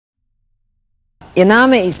Ihr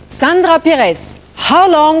Name ist Sandra Pires. How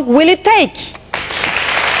long will it take?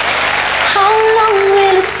 How long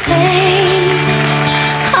will it take?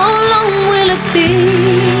 How long will it be?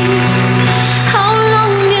 How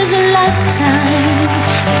long is a lifetime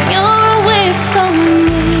when you're away from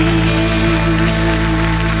me?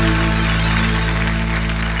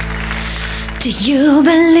 Do you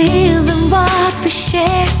believe in what we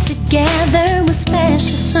share together was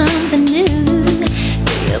special, something new?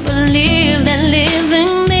 Do you believe that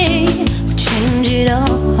living me would change it all?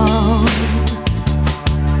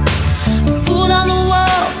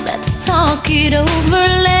 Talk it over,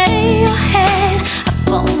 lay your head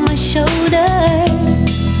upon my shoulder.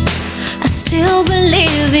 I still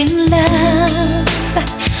believe in love.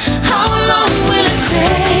 How long will it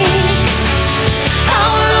take?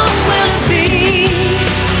 How long will it be?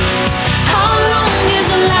 How long is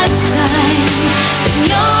a lifetime when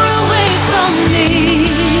you're away from me?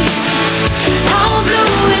 How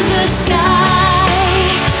blue is the sky?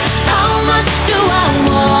 How much do I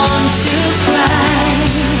want to cry?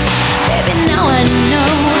 Now I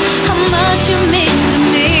know how much you mean to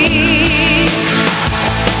me.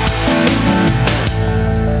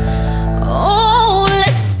 Oh,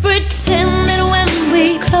 let's pretend that when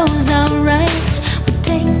we close our eyes, we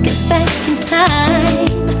take us back in time.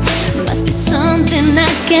 Must be something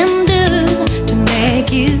I can do to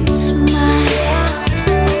make you smile.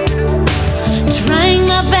 Trying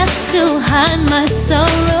my best to hide my soul.